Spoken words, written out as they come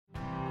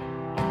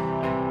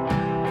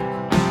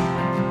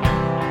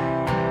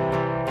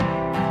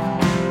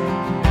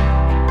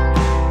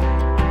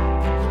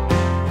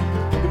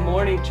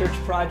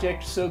Church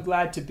Project. So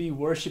glad to be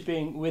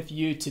worshiping with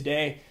you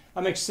today.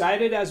 I'm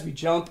excited as we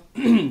jump,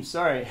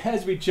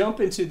 as we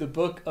jump into the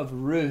book of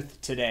Ruth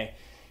today.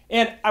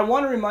 And I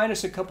want to remind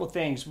us a couple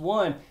things.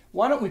 One,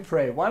 why don't we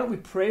pray? Why don't we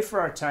pray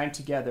for our time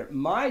together?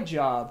 My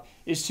job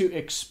is to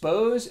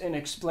expose and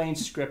explain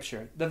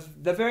Scripture the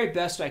very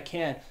best I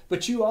can,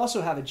 but you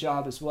also have a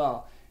job as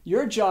well.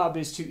 Your job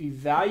is to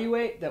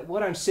evaluate that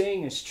what I'm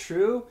saying is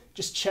true.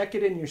 Just check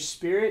it in your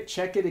spirit,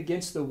 check it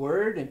against the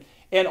Word,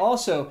 and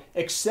also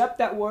accept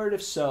that word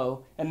if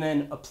so, and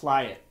then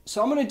apply it.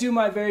 So I'm going to do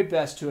my very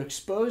best to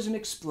expose and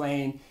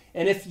explain.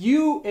 And if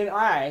you and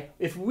I,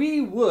 if we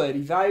would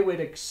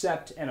evaluate,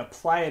 accept, and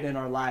apply it in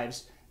our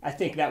lives, I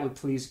think that would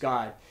please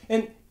God.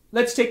 And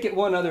let's take it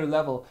one other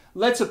level.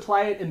 Let's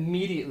apply it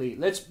immediately.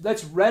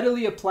 Let's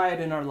readily apply it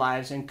in our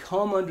lives and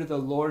come under the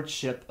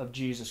lordship of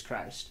Jesus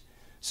Christ.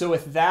 So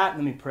with that,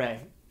 let me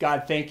pray.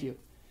 God, thank you.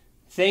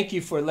 Thank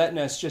you for letting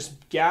us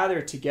just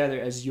gather together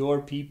as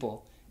your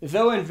people.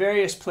 Though in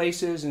various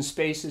places and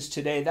spaces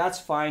today,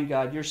 that's fine,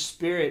 God. Your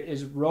Spirit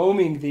is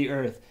roaming the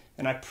earth.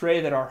 And I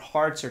pray that our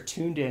hearts are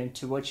tuned in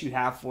to what you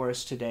have for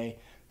us today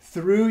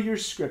through your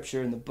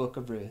Scripture in the book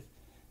of Ruth.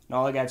 And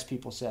all of God's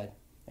people said,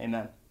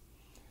 amen.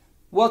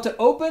 Well, to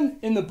open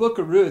in the book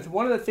of Ruth,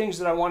 one of the things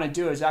that I want to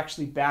do is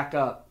actually back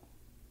up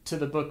to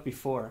the book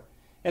before.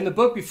 And the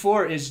book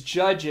before is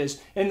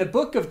Judges. And the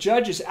book of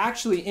Judges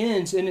actually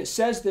ends, and it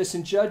says this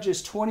in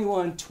Judges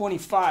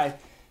 21:25.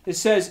 It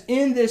says,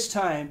 in this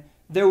time,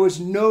 there was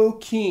no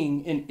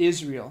king in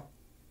Israel,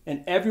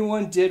 and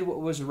everyone did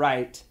what was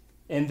right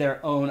in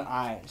their own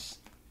eyes.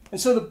 And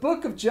so the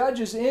book of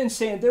Judges ends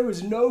saying there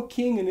was no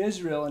king in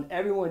Israel, and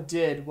everyone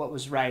did what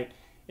was right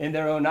in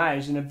their own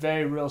eyes. In a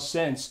very real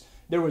sense,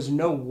 there was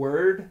no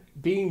word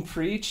being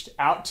preached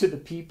out to the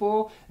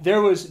people.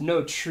 There was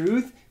no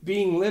truth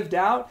being lived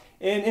out.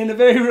 And in a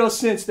very real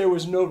sense, there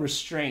was no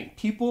restraint.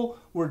 People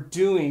were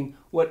doing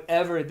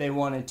whatever they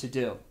wanted to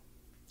do.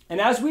 And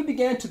as we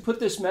began to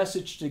put this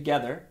message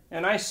together,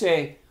 and I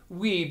say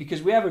we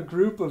because we have a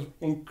group of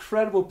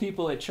incredible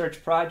people at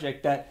Church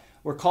Project that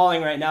we're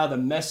calling right now the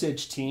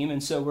message team.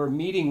 And so we're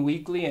meeting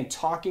weekly and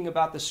talking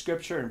about the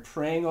Scripture and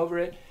praying over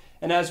it.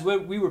 And as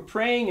we were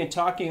praying and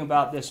talking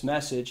about this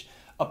message,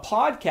 a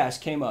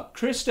podcast came up.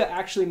 Krista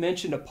actually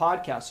mentioned a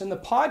podcast, and the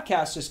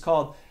podcast is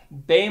called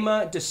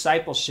Bema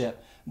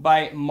Discipleship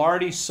by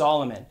Marty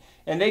Solomon.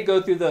 And they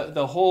go through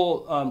the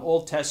whole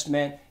Old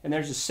Testament, and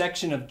there's a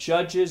section of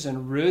Judges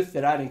and Ruth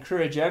that I'd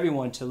encourage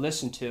everyone to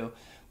listen to.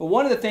 But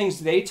one of the things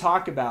they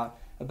talk about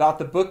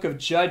the book of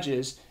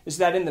Judges is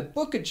that in the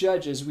book of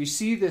Judges, we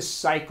see this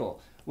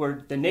cycle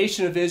where the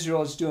nation of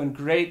Israel is doing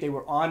great. They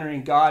were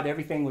honoring God.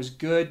 Everything was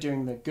good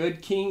during the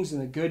good kings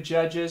and the good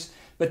judges.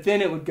 But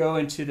then it would go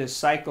into this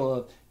cycle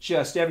of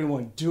just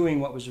everyone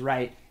doing what was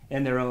right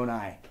in their own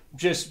eye.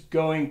 Just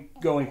going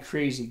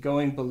crazy,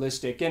 going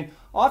ballistic. And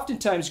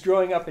oftentimes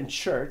growing up in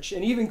church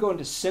and even going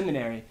to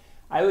seminary,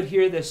 I would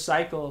hear this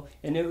cycle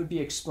and it would be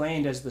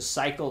explained as the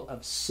cycle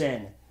of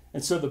sin.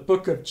 And so the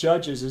book of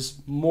Judges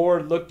is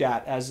more looked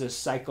at as this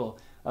cycle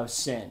of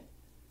sin.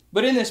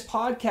 But in this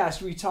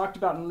podcast we talked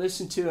about and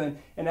listened to,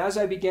 and as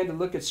I began to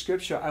look at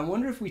Scripture, I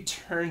wonder if we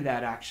turn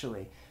that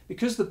actually.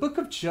 Because the book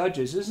of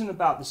Judges isn't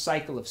about the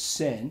cycle of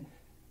sin.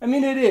 I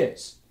mean, it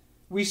is.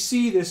 We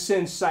see this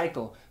sin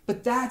cycle.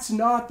 But that's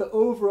not the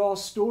overall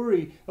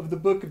story of the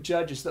book of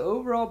Judges. The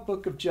overall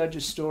book of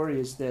Judges story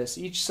is this.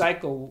 Each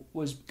cycle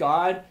was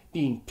God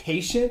being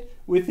patient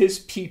with his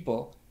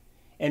people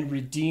and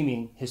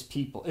redeeming his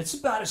people. It's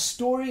about a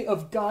story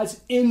of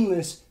God's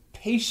endless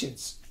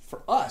patience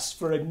for us,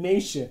 for a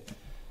nation.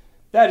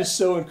 That is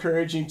so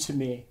encouraging to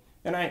me.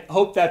 And I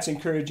hope that's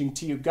encouraging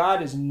to you.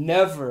 God is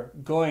never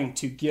going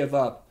to give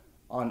up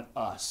on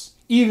us,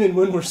 even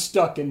when we're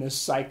stuck in this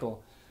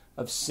cycle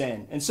of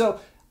sin. And so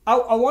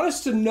I want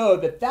us to know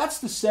that that's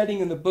the setting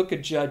in the book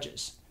of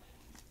Judges.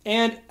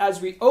 And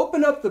as we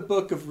open up the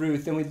book of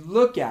Ruth and we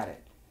look at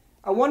it,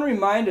 I want to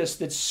remind us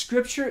that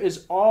Scripture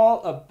is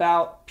all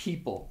about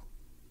people.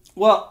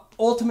 Well,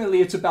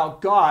 ultimately it's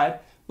about God,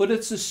 but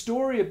it's a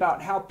story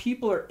about how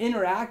people are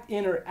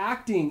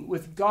interacting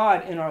with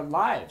God in our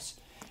lives.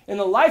 And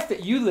the life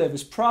that you live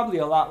is probably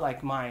a lot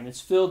like mine.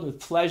 It's filled with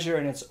pleasure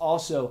and it's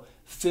also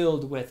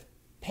filled with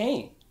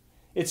pain.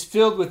 It's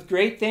filled with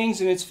great things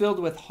and it's filled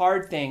with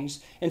hard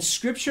things. And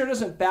Scripture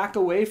doesn't back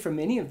away from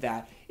any of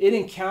that. It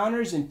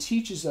encounters and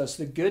teaches us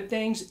the good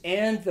things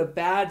and the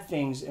bad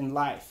things in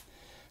life.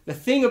 The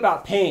thing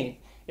about pain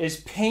is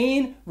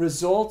pain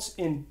results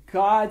in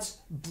God's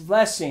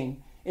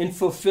blessing in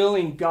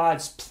fulfilling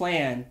God's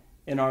plan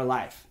in our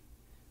life.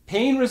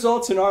 Pain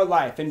results in our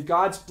life and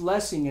God's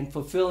blessing in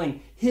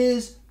fulfilling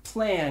his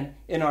plan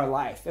in our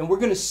life. And we're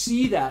going to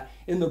see that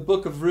in the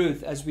book of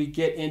Ruth as we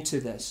get into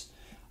this.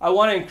 I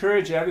want to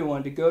encourage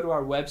everyone to go to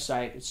our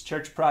website. It's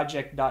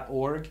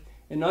churchproject.org.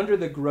 And under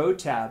the Grow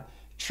tab,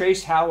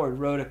 Trace Howard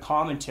wrote a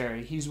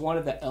commentary. He's one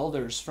of the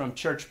elders from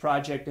Church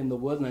Project in the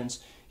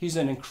Woodlands. He's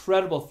an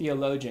incredible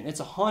theologian. It's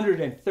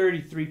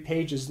 133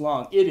 pages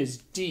long. It is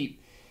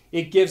deep.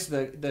 It gives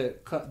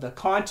the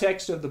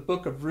context of the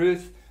book of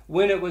Ruth,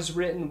 when it was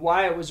written,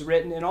 why it was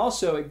written, and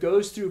also it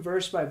goes through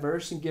verse by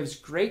verse and gives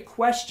great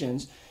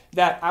questions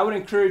that I would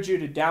encourage you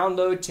to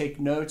download, take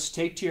notes,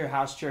 take to your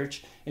house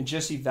church, and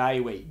just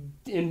evaluate.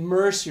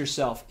 Immerse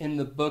yourself in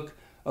the book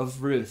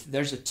of Ruth.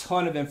 There's a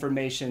ton of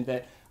information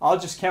that I'll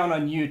just count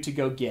on you to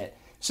go get.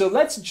 So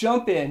let's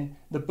jump in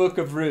the book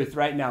of Ruth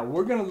right now.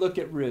 We're going to look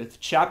at Ruth,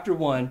 chapter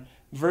 1,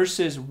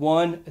 verses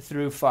 1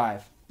 through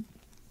 5.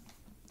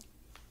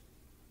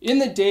 In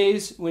the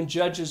days when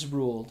judges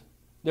ruled,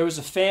 there was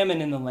a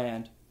famine in the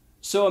land.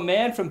 So a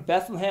man from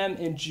Bethlehem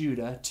in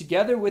Judah,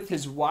 together with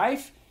his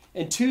wife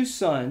and 2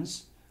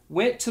 sons,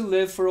 went to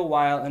live for a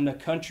while in the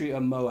country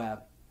of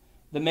Moab.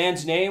 The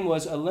man's name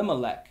was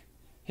Elimelech.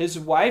 His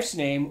wife's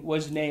name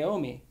was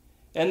Naomi.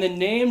 And the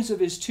names of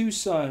his 2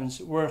 sons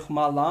were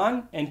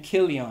Mahlon and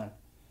Chilion.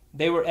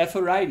 They were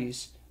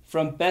Ephrathites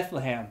from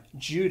Bethlehem,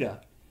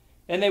 Judah.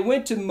 And they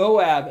went to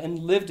Moab and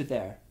lived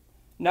there.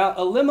 Now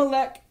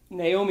Elimelech,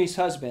 Naomi's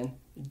husband,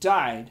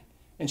 died,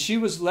 and she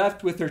was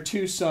left with her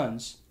 2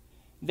 sons.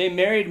 They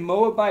married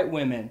Moabite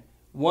women,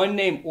 one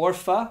named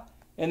Orpah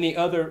and the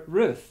other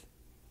Ruth.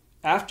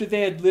 After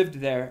they had lived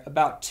there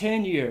about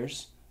 10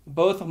 years,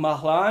 both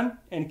Mahlon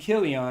and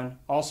Chilion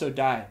also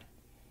died,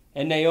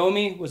 and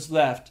Naomi was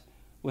left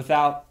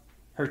without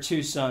her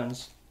 2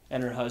 sons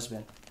and her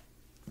husband.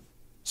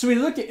 So we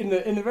look at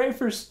in the very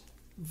first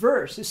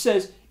verse, it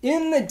says,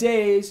 in the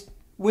days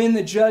when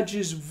the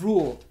judges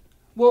ruled.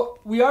 Well,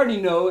 we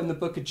already know in the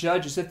book of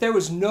Judges that there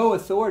was no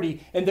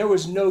authority and there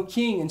was no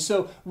king. And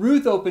so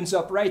Ruth opens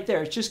up right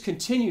there. It just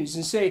continues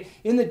and say,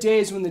 in the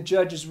days when the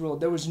judges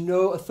ruled, there was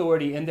no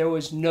authority and there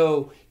was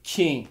no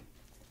king.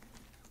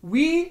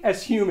 We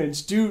as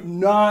humans do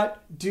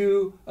not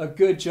do a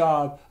good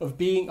job of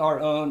being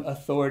our own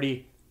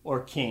authority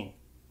or king.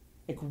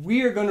 Like,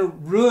 we are going to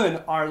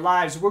ruin our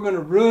lives. We're going to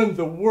ruin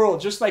the world,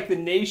 just like the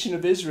nation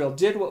of Israel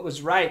did what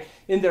was right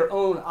in their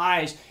own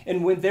eyes.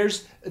 And when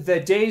there's the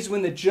days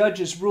when the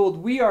judges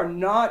ruled, we are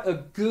not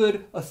a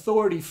good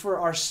authority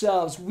for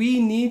ourselves.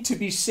 We need to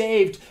be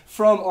saved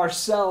from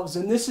ourselves.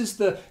 And this is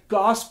the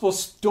gospel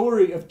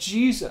story of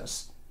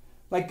Jesus.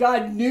 Like,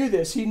 God knew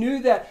this. He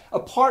knew that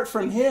apart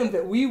from him,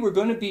 that we were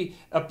going to be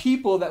a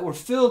people that were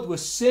filled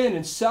with sin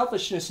and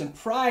selfishness and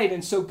pride.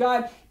 And so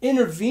God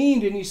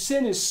intervened and he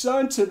sent his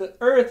son to the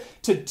earth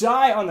to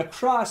die on the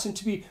cross and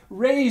to be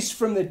raised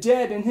from the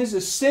dead. And his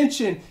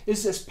ascension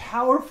is this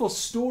powerful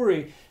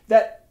story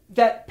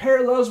that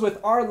parallels with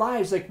our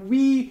lives. Like,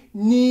 we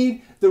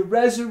need the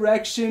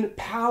resurrection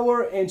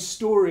power and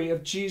story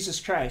of Jesus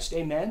Christ.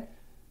 Amen?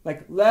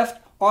 Like,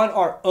 left on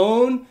our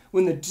own,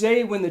 when the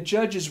day when the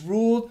judges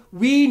ruled,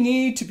 we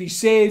need to be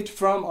saved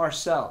from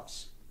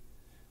ourselves.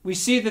 We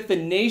see that the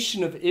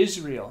nation of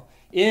Israel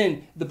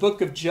in the book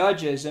of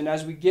Judges, and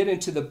as we get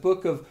into the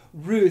book of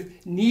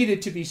Ruth,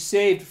 needed to be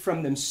saved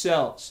from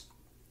themselves.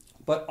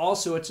 But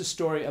also it's a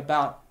story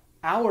about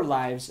our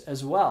lives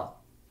as well,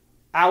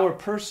 our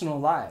personal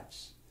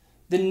lives.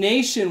 The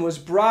nation was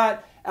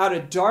brought out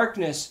of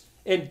darkness,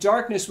 and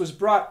darkness was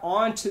brought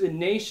onto the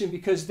nation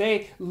because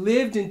they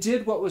lived and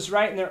did what was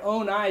right in their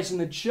own eyes, and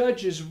the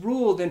judges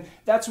ruled. And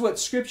that's what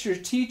Scripture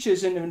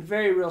teaches, and in a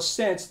very real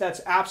sense,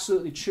 that's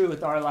absolutely true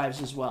with our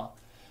lives as well.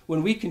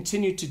 When we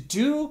continue to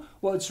do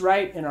what's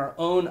right in our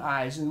own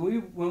eyes, and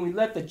when we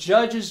let the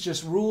judges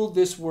just rule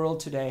this world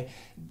today,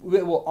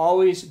 it will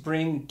always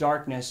bring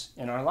darkness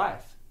in our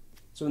life.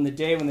 So in the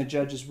day when the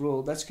judges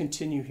ruled, let's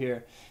continue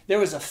here. There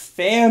was a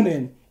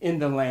famine in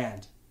the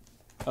land.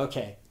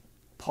 Okay,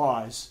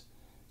 pause.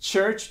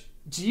 Church,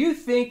 do you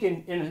think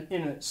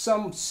in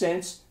some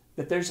sense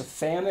that there's a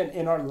famine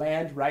in our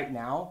land right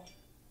now?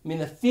 I mean,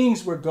 the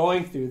things we're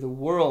going through, the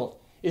world,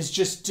 is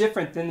just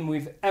different than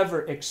we've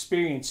ever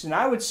experienced. And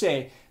I would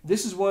say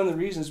this is one of the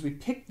reasons we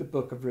picked the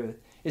book of Ruth.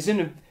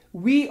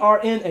 We are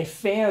in a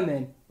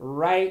famine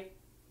right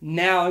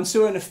now. And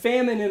so in a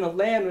famine in a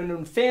land, when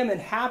a famine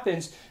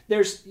happens,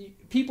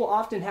 people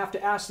often have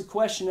to ask the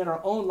question in our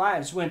own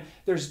lives when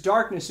there's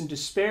darkness and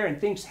despair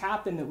and things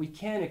happen that we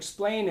can't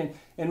explain,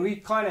 and we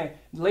kind of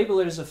label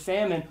it as a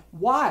famine.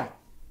 Why?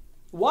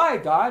 Why,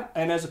 God?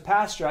 And as a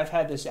pastor, I've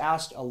had this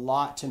asked a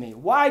lot to me.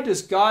 Why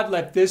does God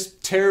let this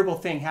terrible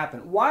thing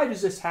happen? Why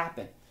does this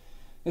happen?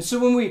 And so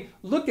when we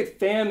look at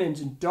famines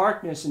and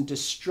darkness and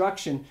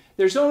destruction,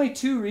 there's only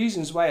 2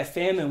 reasons why a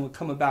famine would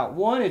come about.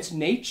 One, it's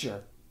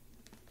nature.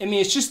 I mean,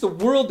 it's just the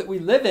world that we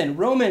live in.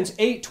 Romans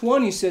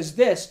 8:20 says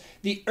this,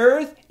 the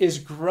earth is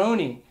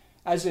groaning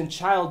as in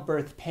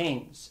childbirth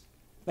pains.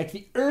 Like,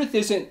 the earth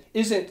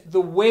isn't the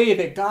way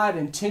that God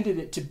intended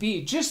it to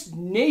be. Just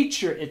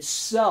nature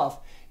itself,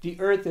 the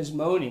earth is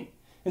moaning.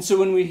 And so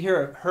when we hear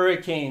of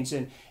hurricanes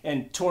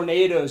and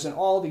tornadoes and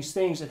all these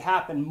things that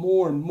happen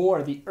more and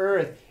more, the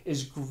earth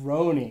is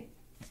groaning.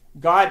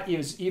 God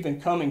is even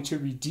coming to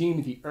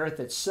redeem the earth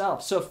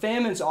itself. So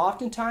famines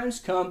oftentimes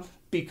come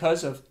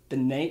because of the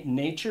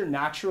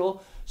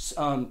natural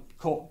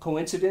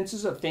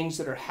coincidences of things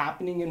that are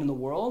happening in the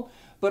world,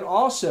 but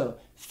also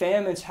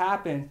famines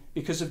happen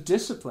because of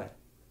discipline.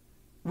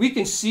 We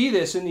can see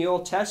this in the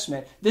Old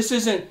Testament. This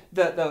isn't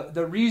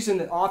the reason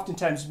that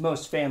oftentimes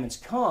most famines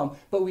come,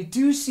 but we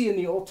do see in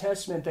the Old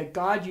Testament that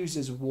God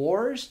uses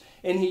wars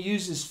and he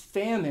uses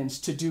famines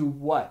to do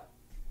what?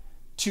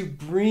 To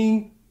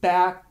bring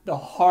back the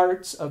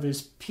hearts of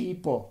his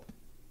people.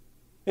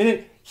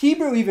 And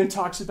Hebrew even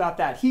talks about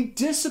that. He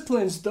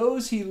disciplines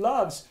those he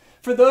loves.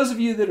 For those of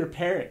you that are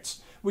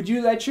parents, would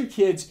you let your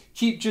kids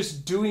keep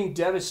just doing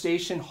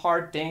devastation,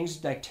 hard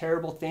things, like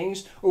terrible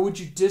things? Or would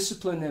you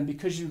discipline them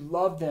because you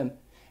love them?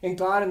 And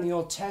God in the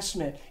Old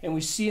Testament, and we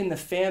see in the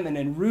famine,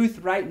 and Ruth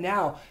right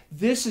now,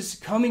 this is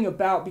coming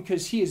about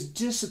because he is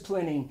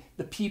disciplining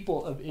the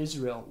people of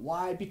Israel.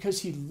 Why?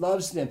 Because he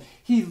loves them.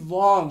 He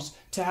longs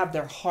to have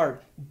their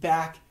heart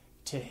back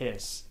to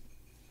his.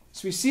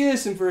 So we see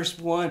this in verse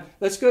 1.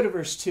 Let's go to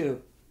verse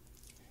 2.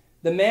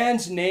 The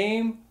man's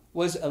name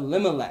was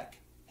Elimelech.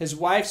 His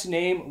wife's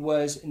name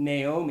was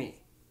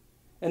Naomi.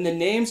 And the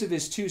names of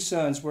his two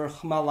sons were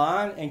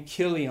Mahlon and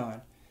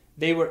Chilion.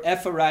 They were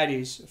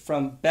Ephrathites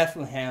from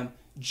Bethlehem,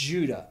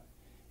 Judah.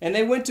 And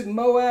they went to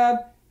Moab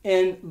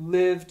and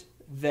lived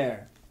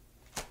there.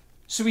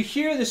 So we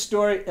hear the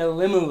story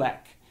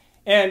Elimelech.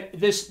 And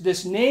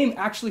this name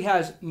actually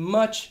has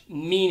much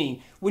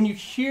meaning. When you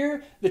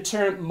hear the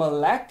term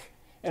Melech,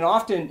 and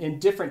often in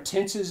different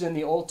tenses in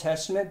the Old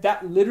Testament,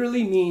 that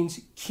literally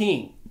means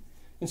king.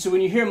 And so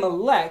when you hear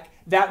Melech,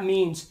 that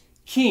means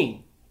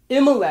king.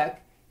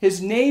 Elimelech,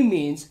 his name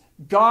means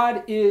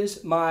God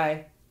is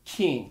my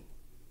king.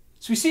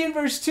 So we see in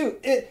verse 2,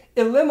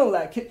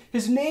 Elimelech,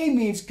 his name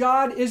means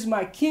God is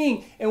my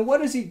king. And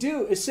what does he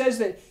do? It says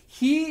that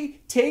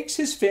he takes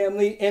his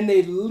family and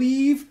they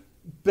leave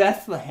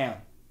Bethlehem.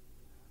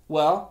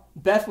 Well,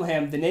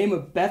 Bethlehem, the name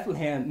of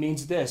Bethlehem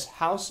means this,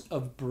 house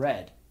of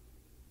bread.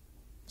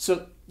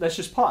 So let's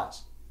just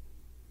pause.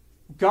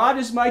 God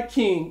is my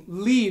king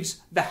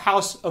leaves the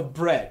house of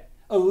bread.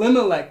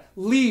 Elimelech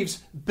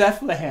leaves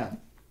Bethlehem.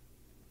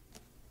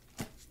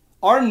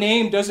 Our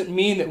name doesn't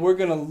mean that we're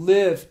going to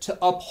live to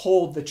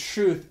uphold the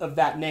truth of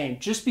that name.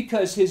 Just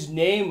because his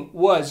name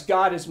was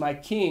God is my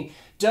king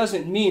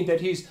doesn't mean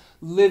that he's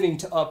living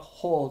to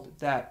uphold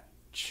that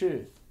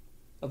truth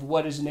of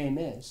what his name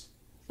is.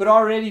 But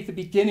already at the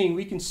beginning,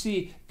 we can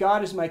see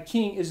God is my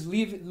king is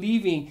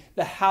leaving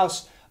the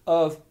house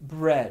of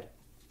bread.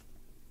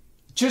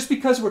 Just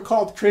because we're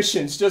called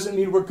Christians doesn't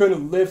mean we're going to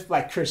live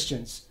like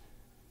Christians.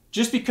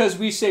 Just because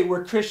we say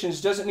we're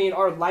Christians doesn't mean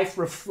our life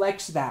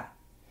reflects that.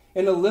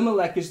 And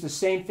Elimelech is the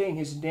same thing.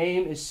 His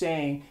name is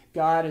saying,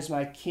 God is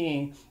my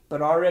king.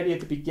 But already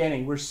at the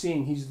beginning, we're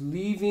seeing he's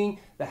leaving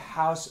the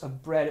house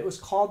of bread. It was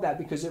called that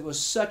because it was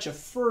such a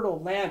fertile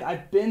land.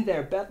 I've been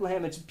there,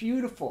 Bethlehem. It's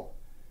beautiful.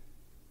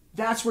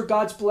 That's where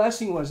God's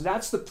blessing was.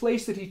 That's the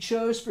place that he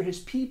chose for his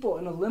people.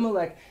 And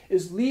Elimelech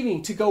is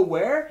leaving to go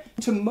where?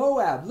 To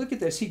Moab. Look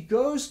at this. He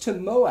goes to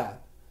Moab.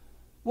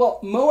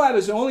 Well, Moab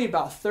is only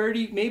about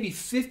 30, maybe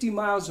 50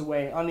 miles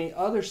away on the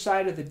other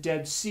side of the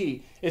Dead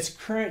Sea. It's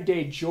current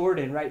day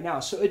Jordan right now.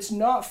 So it's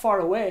not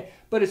far away,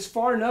 but it's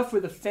far enough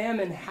where the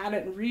famine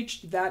hadn't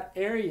reached that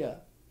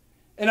area.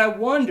 And I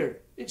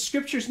wonder,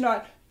 Scripture's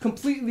not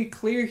completely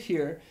clear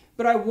here,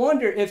 but I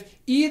wonder if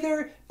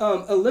either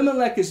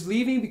Elimelech is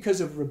leaving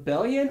because of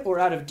rebellion or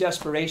out of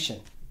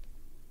desperation.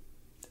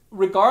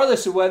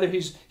 Regardless of whether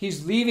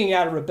he's leaving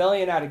out of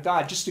rebellion out of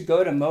God just to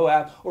go to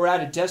Moab or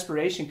out of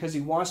desperation because he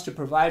wants to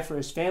provide for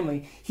his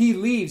family, he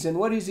leaves. And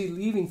what is he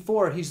leaving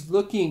for? He's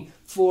looking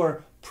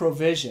for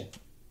provision.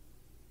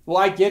 Well,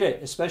 I get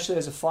it, especially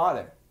as a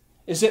father.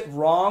 Is it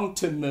wrong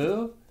to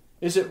move?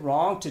 Is it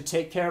wrong to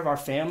take care of our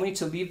family,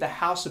 to leave the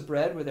house of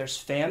bread where there's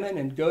famine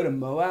and go to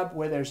Moab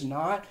where there's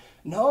not?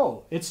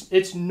 No,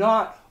 it's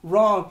not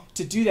wrong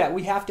to do that.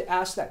 We have to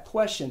ask that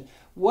question.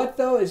 What,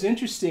 though, is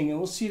interesting, and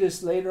we'll see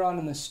this later on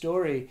in the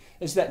story,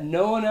 is that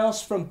no one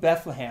else from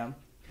Bethlehem,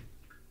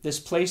 this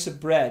place of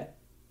bread,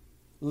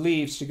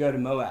 leaves to go to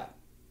Moab.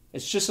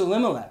 It's just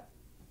Elimelech.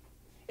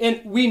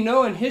 And we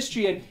know in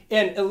history,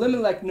 and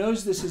Elimelech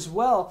knows this as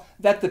well,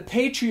 that the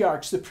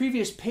patriarchs, the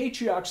previous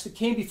patriarchs that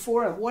came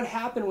before him, what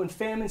happened when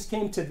famines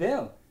came to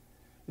them?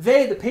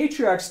 They, the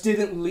patriarchs,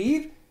 didn't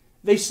leave.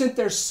 They sent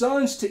their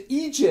sons to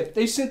Egypt.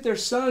 They sent their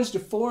sons to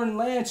foreign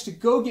lands to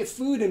go get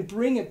food and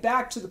bring it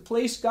back to the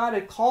place God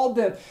had called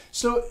them.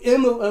 So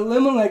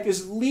Elimelech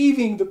is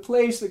leaving the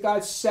place that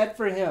God set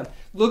for him,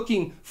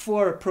 looking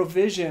for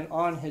provision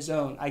on his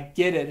own. I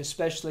get it,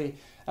 especially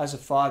as a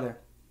father.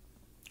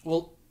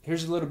 Well,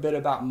 here's a little bit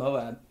about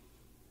Moab.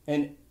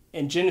 And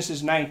in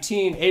Genesis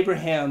 19,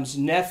 Abraham's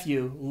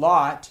nephew,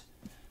 Lot,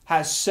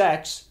 has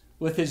sex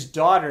with his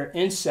daughter,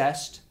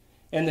 incest,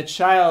 and the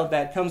child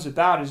that comes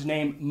about is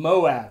named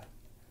Moab.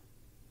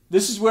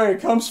 This is where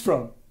it comes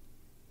from.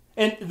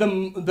 And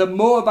the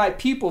Moabite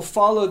people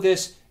follow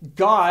this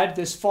god,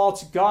 this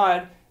false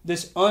god,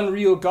 this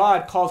unreal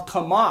god called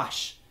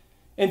Chemosh.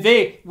 And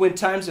they, when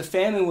times of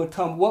famine would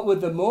come, what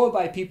would the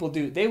Moabite people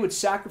do? They would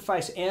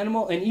sacrifice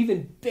animal and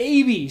even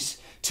babies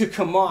to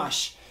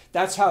Chemosh.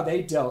 That's how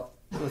they dealt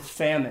with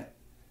famine.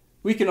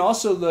 We can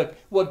also look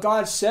what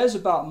God says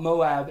about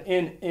Moab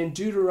in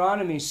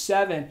Deuteronomy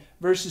 7,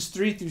 verses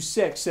 3 through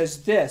 6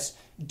 says this: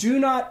 do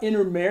not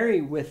intermarry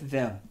with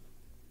them.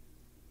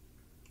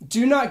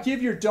 Do not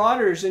give your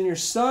daughters and your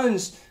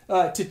sons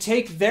to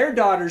take their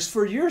daughters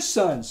for your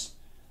sons,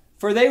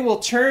 for they will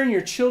turn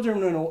your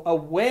children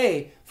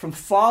away from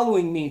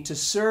following me to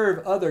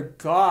serve other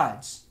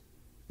gods.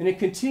 And it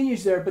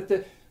continues there,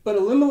 but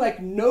Elimelech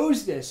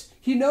knows this.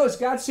 He knows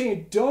God's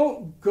saying,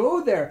 don't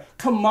go there.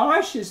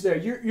 Kamash is there.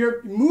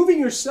 You're moving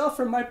yourself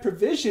from my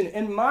provision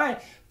and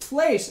my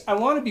place. I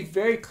want to be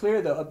very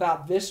clear, though,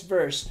 about this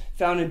verse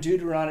found in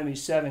Deuteronomy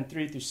 7,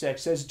 3 through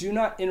 6. It says, do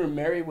not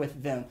intermarry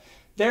with them.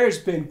 There has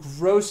been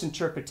gross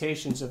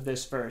interpretations of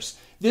this verse.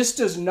 This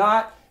does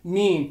not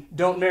mean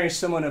don't marry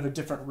someone of a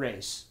different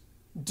race.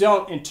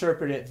 Don't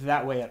interpret it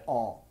that way at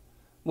all.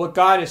 What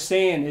God is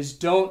saying is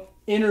don't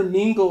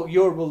intermingle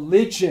your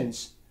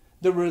religions.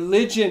 The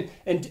religion,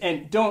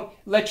 and don't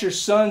let your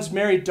sons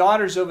marry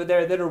daughters over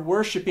there that are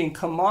worshiping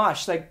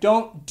Kamash. Like,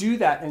 don't do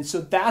that. And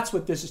so that's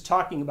what this is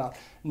talking about,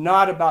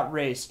 not about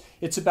race.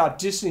 It's about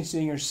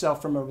distancing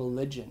yourself from a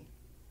religion.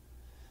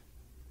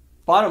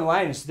 Bottom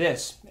line is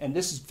this, and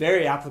this is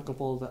very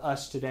applicable to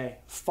us today.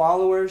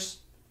 Followers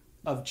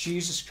of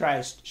Jesus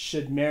Christ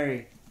should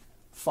marry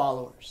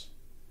followers.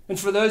 And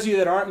for those of you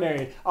that aren't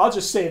married, I'll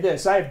just say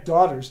this. I have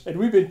daughters, and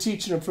we've been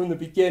teaching them from the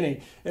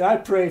beginning, and I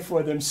pray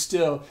for them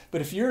still.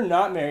 But if you're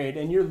not married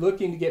and you're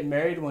looking to get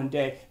married one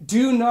day,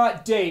 do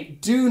not date,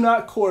 do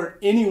not court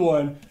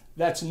anyone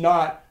that's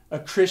not a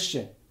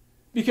Christian.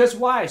 Because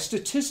why?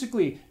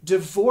 Statistically,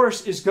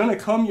 divorce is going to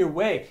come your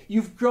way.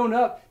 You've grown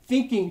up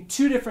thinking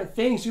two different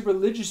things. Your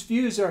religious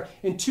views are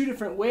in two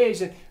different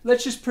ways. And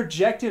let's just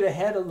project it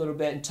ahead a little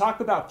bit and talk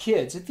about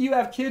kids. If you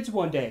have kids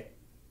one day,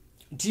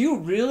 do you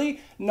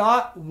really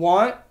not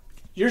want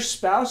your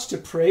spouse to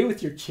pray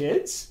with your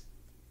kids?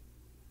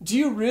 Do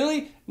you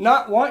really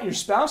not want your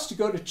spouse to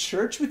go to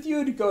church with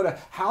you, to go to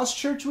house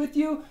church with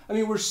you? I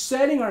mean, we're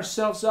setting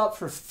ourselves up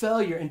for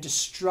failure and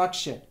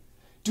destruction.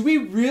 Do we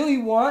really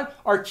want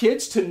our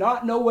kids to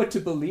not know what to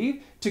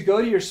believe, to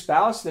go to your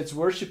spouse that's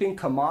worshiping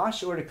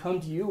Kamash or to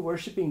come to you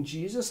worshiping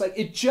Jesus? Like,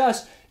 it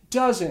just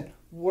doesn't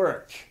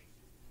work.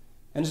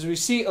 And as we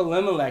see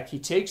Elimelech, he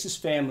takes his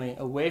family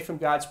away from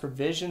God's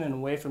provision and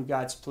away from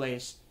God's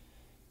place.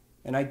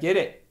 And I get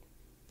it.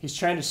 He's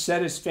trying to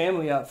set his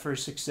family up for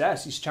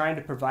success. He's trying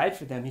to provide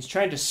for them. He's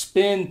trying to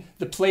spin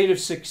the plate of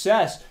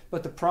success.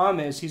 But the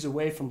problem is he's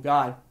away from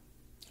God.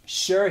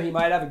 Sure, he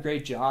might have a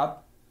great job.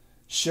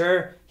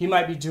 Sure, he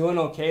might be doing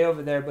okay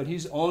over there, but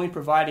he's only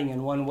providing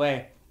in one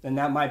way, and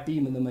that might be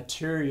in the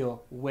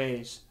material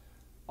ways.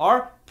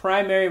 Our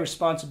primary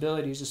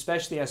responsibilities,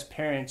 especially as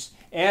parents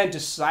and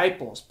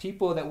disciples,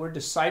 people that we're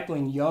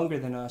discipling younger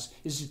than us,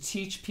 is to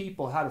teach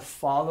people how to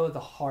follow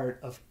the heart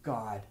of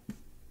God.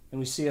 And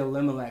we see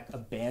Elimelech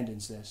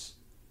abandons this.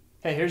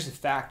 Hey, here's the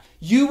fact.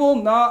 You will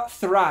not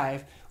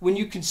thrive when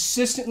you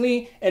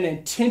consistently and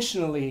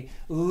intentionally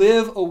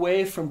live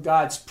away from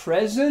God's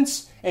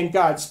presence and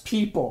God's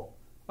people.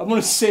 I'm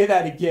going to say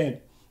that again,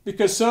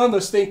 because some of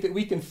us think that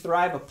we can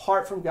thrive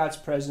apart from God's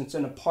presence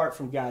and apart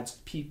from God's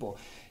people.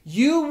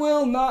 You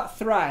will not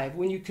thrive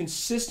when you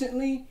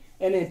consistently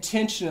and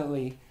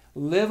intentionally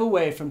live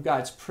away from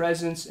God's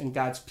presence and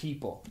God's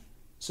people.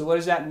 So what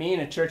does that mean?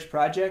 A church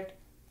project?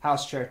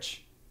 House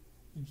church.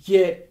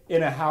 Get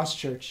in a house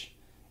church.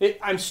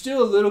 I'm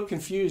still a little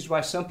confused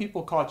why some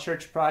people call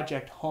church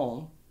project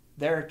home.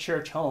 They're a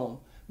church home,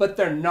 but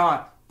they're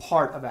not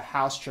part of a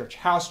house church.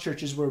 House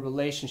church is where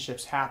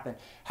relationships happen.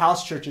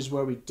 House church is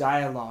where we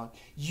dialogue.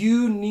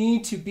 You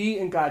need to be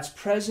in God's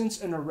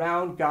presence and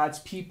around God's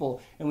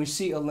people. And we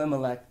see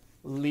Elimelech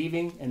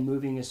leaving and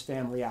moving his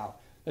family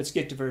out. Let's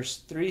get to verse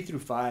 3 through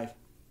 5.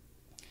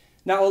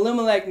 Now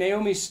Elimelech,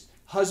 Naomi's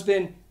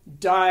husband,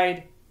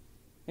 died,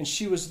 and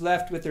she was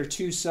left with her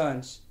two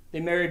sons. They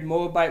married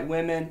Moabite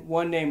women,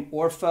 one named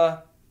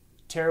Orpah,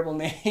 terrible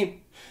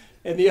name,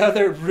 and the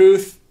other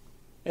Ruth.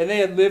 And they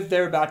had lived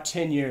there about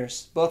 10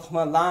 years. Both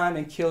Mahlon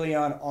and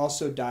Chilion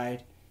also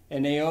died,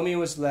 and Naomi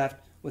was left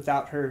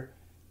without her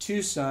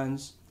two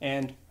sons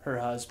and her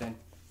husband.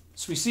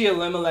 So we see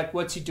Elimelech,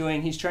 what's he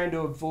doing? He's trying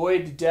to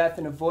avoid the death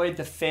and avoid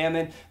the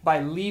famine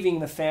by leaving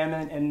the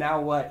famine, and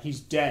now what?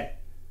 He's dead.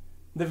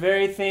 The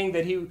very thing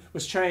that he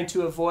was trying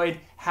to avoid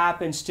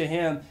happens to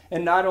him.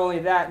 And not only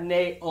that,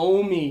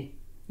 Naomi,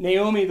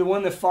 the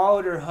one that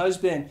followed her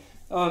husband,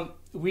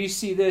 we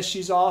see this.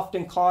 She's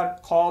often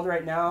called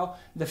right now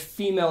the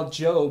female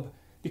Job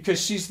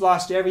because she's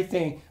lost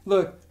everything.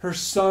 Look, her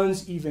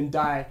sons even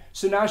died.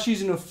 So now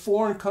she's in a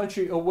foreign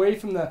country away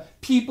from the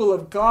people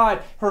of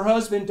God. Her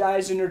husband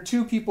dies and her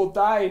two people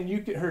die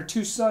and her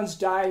two sons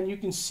die, and you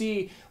can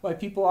see why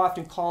people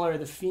often call her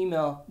the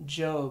female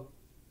Job.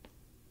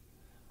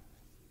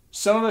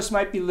 Some of us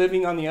might be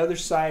living on the other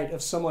side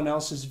of someone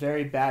else's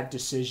very bad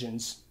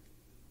decisions.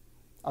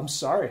 I'm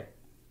sorry.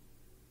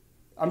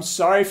 I'm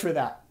sorry for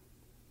that.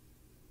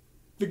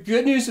 The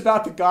good news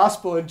about the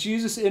gospel, and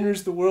Jesus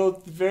enters the world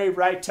at the very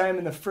right time,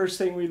 and the first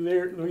thing we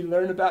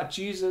learn about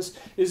Jesus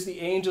is the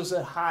angels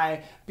at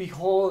high,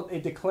 behold,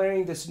 and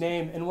declaring this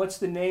name. And what's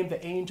the name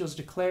the angels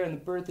declare in the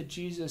birth of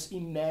Jesus?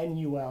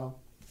 Emmanuel.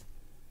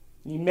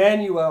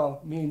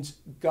 Emmanuel means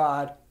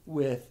God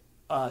with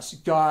us.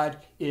 God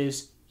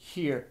is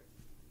here.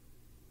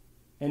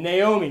 And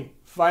Naomi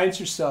finds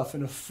herself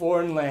in a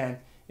foreign land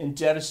in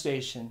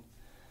devastation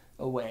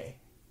away.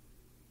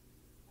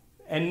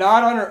 And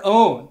not on her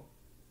own.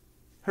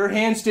 Her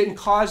hands didn't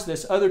cause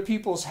this. Other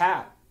people's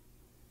have.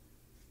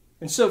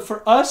 And so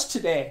for us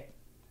today,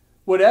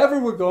 whatever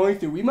we're going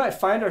through, we might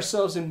find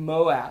ourselves in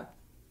Moab,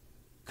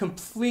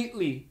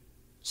 completely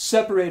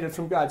separated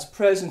from God's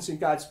presence and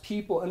God's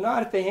people, and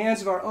not at the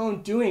hands of our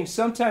own doing.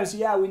 Sometimes,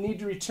 we need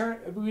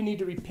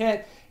to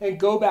repent and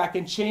go back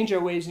and change our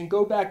ways and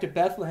go back to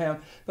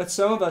Bethlehem. But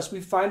some of us, we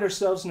find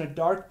ourselves in a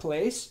dark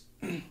place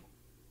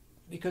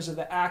because of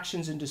the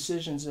actions and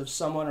decisions of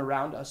someone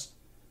around us.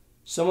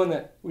 Someone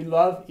that we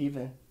love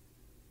even.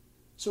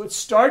 So it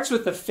starts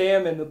with the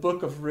famine, the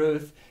book of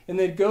Ruth, and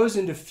then it goes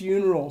into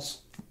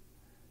funerals.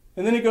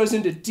 And then it goes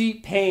into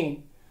deep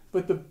pain.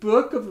 But the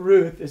book of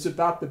Ruth is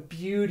about the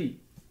beauty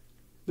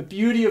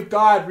of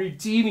God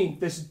redeeming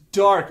this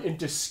dark and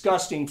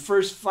disgusting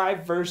first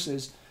 5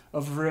 verses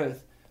of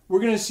Ruth.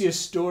 We're going to see a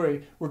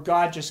story where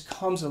God just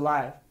comes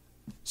alive.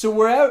 So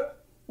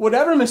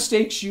whatever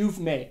mistakes you've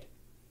made,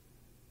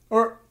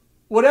 or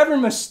whatever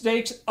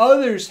mistakes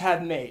others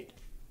have made,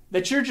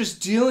 that you're just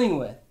dealing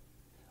with.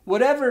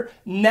 Whatever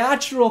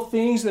natural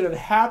things that have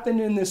happened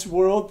in this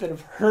world that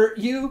have hurt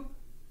you,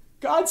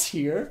 God's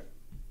here.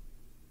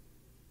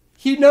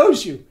 He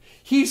knows you.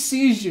 He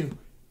sees you.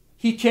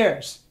 He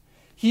cares.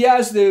 He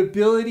has the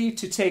ability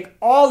to take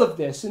all of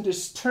this and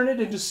just turn it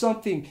into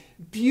something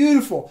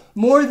beautiful,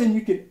 more than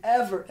you could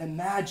ever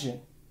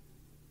imagine.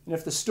 And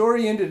if the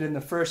story ended in the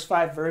first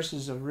 5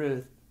 verses of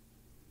Ruth,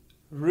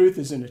 Ruth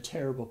is in a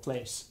terrible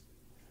place.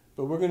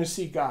 But we're going to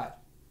see God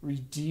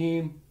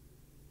redeem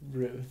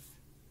Ruth.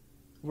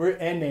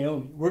 And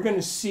Naomi. We're going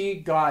to see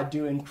God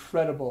do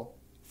incredible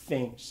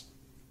things.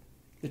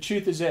 The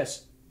truth is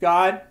this: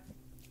 God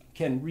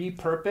can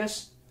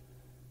repurpose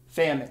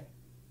famine.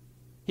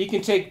 He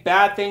can take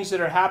bad things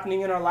that are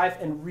happening in our life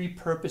and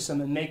repurpose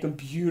them and make them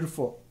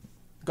beautiful.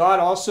 God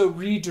also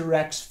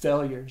redirects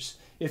failures.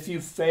 If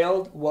you've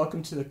failed,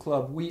 welcome to the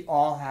club. We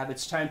all have.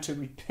 It's time to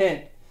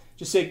repent.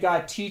 Just say,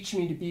 God, teach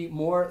me to be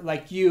more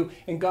like you.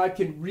 And God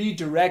can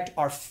redirect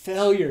our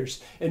failures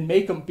and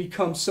make them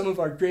become some of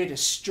our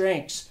greatest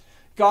strengths.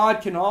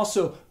 God can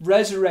also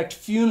resurrect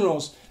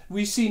funerals.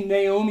 We see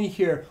Naomi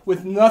here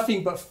with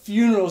nothing but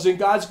funerals, and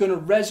God's going to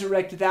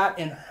resurrect that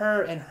in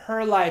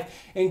her life.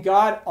 And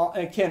God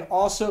can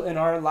also in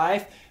our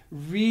life,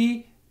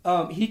 He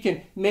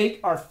can make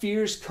our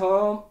fears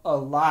come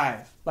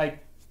alive,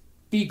 like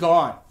be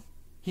gone.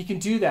 He can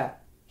do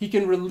that. He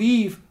can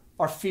relieve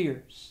our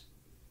fears.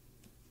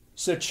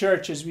 So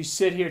church, as we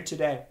sit here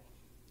today,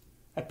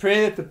 I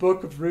pray that the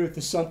book of Ruth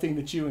is something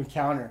that you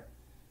encounter.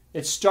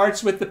 It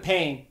starts with the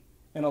pain,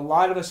 and a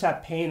lot of us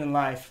have pain in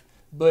life,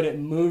 but it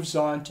moves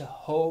on to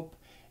hope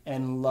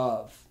and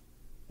love.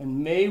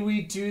 And may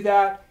we do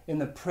that in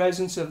the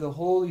presence of the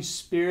Holy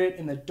Spirit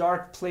in the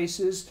dark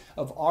places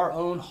of our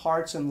own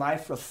hearts and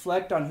life.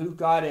 Reflect on who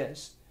God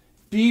is.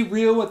 Be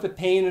real with the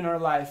pain in our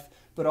life,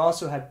 but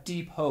also have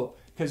deep hope,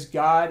 because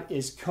God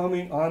is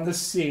coming on the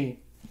scene.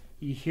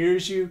 He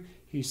hears you,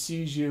 He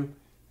sees you,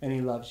 and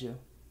He loves you.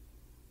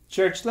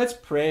 Church, let's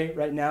pray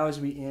right now as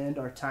we end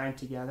our time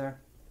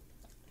together.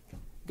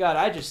 God,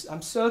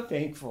 I'm so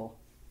thankful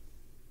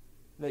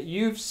that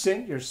you've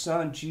sent your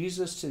Son,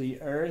 Jesus, to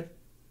the earth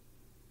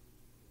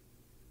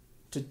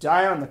to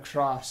die on the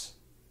cross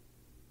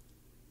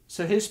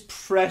so His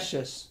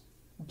precious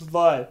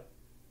blood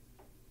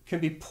can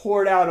be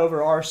poured out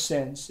over our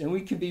sins and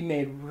we can be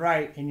made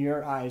right in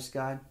your eyes,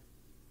 God.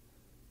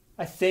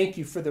 I thank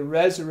you for the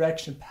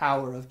resurrection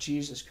power of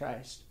Jesus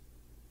Christ.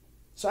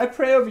 So I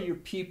pray over your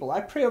people.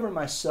 I pray over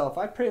myself.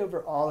 I pray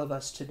over all of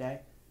us today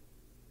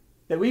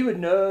that we would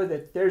know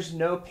that there's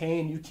no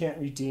pain you can't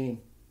redeem.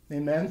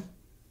 Amen?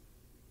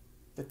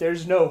 That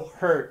there's no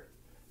hurt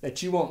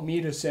that you won't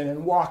meet us in,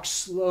 and walk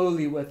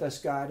slowly with us,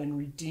 God, and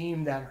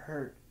redeem that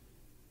hurt.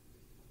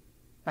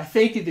 I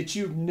thank you that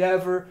you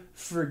never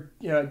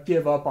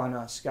give up on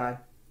us, God.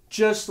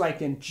 Just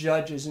like in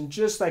Judges, and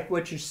just like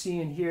what we're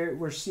seeing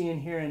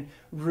here in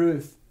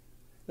Ruth.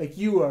 Like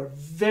you are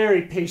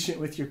very patient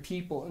with your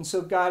people. And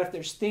so, God, if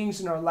there's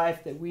things in our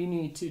life that we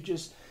need to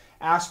just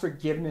ask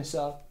forgiveness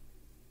of,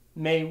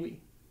 may we.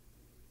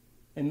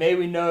 And may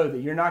we know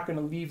that you're not going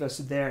to leave us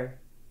there.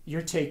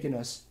 You're taking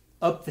us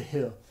up the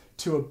hill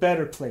to a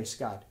better place,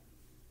 God.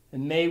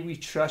 And may we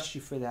trust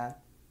you for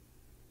that.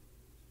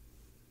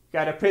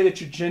 God, I pray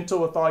that you're gentle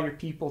with all your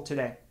people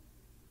today.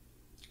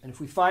 And if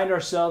we find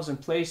ourselves in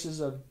places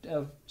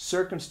of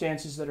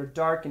circumstances that are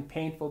dark and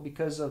painful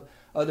because of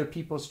other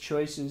people's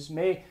choices,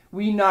 may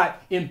we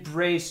not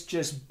embrace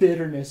just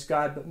bitterness,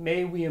 God, but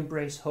may we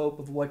embrace hope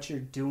of what you're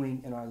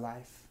doing in our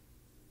life.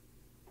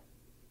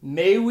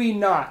 May we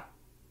not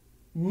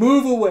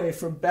move away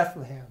from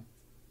Bethlehem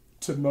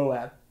to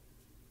Moab.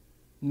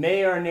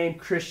 May our name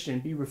Christian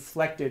be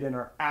reflected in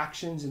our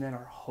actions and in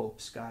our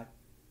hopes, God.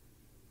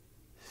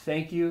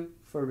 Thank you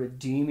for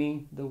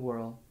redeeming the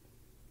world.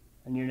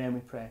 In your name we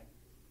pray.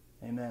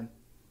 Amen.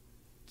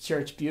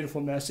 Church,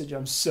 beautiful message.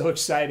 I'm so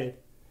excited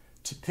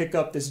to pick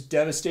up this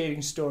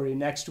devastating story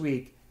next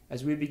week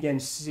as we begin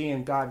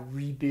seeing God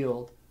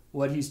rebuild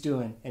what he's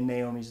doing in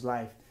Naomi's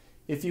life.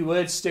 If you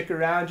would, stick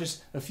around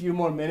just a few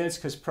more minutes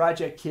because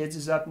Project Kids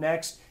is up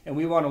next and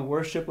we want to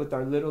worship with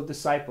our little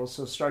disciples.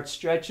 So start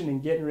stretching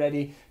and getting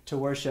ready to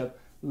worship.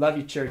 Love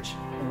you, church,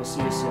 and we'll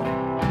see you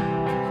soon.